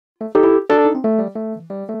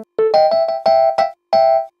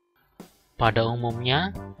Pada umumnya,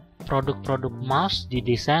 produk-produk mouse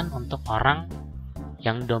didesain untuk orang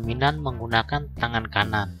yang dominan menggunakan tangan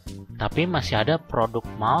kanan. Tapi masih ada produk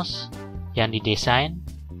mouse yang didesain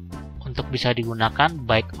untuk bisa digunakan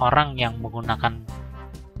baik orang yang menggunakan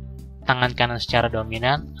tangan kanan secara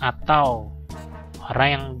dominan atau orang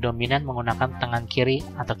yang dominan menggunakan tangan kiri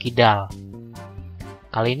atau kidal.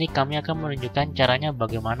 Kali ini kami akan menunjukkan caranya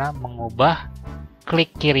bagaimana mengubah klik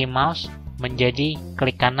kiri mouse menjadi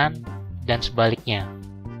klik kanan dan sebaliknya.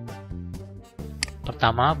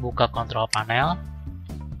 Pertama, buka control panel,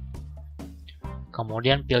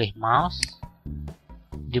 kemudian pilih mouse.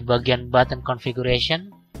 Di bagian button configuration,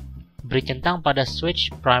 beri centang pada switch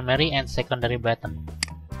primary and secondary button.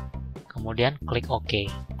 Kemudian klik OK.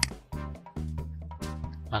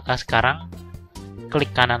 Maka sekarang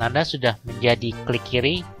klik kanan Anda sudah menjadi klik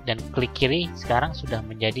kiri dan klik kiri sekarang sudah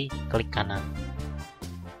menjadi klik kanan.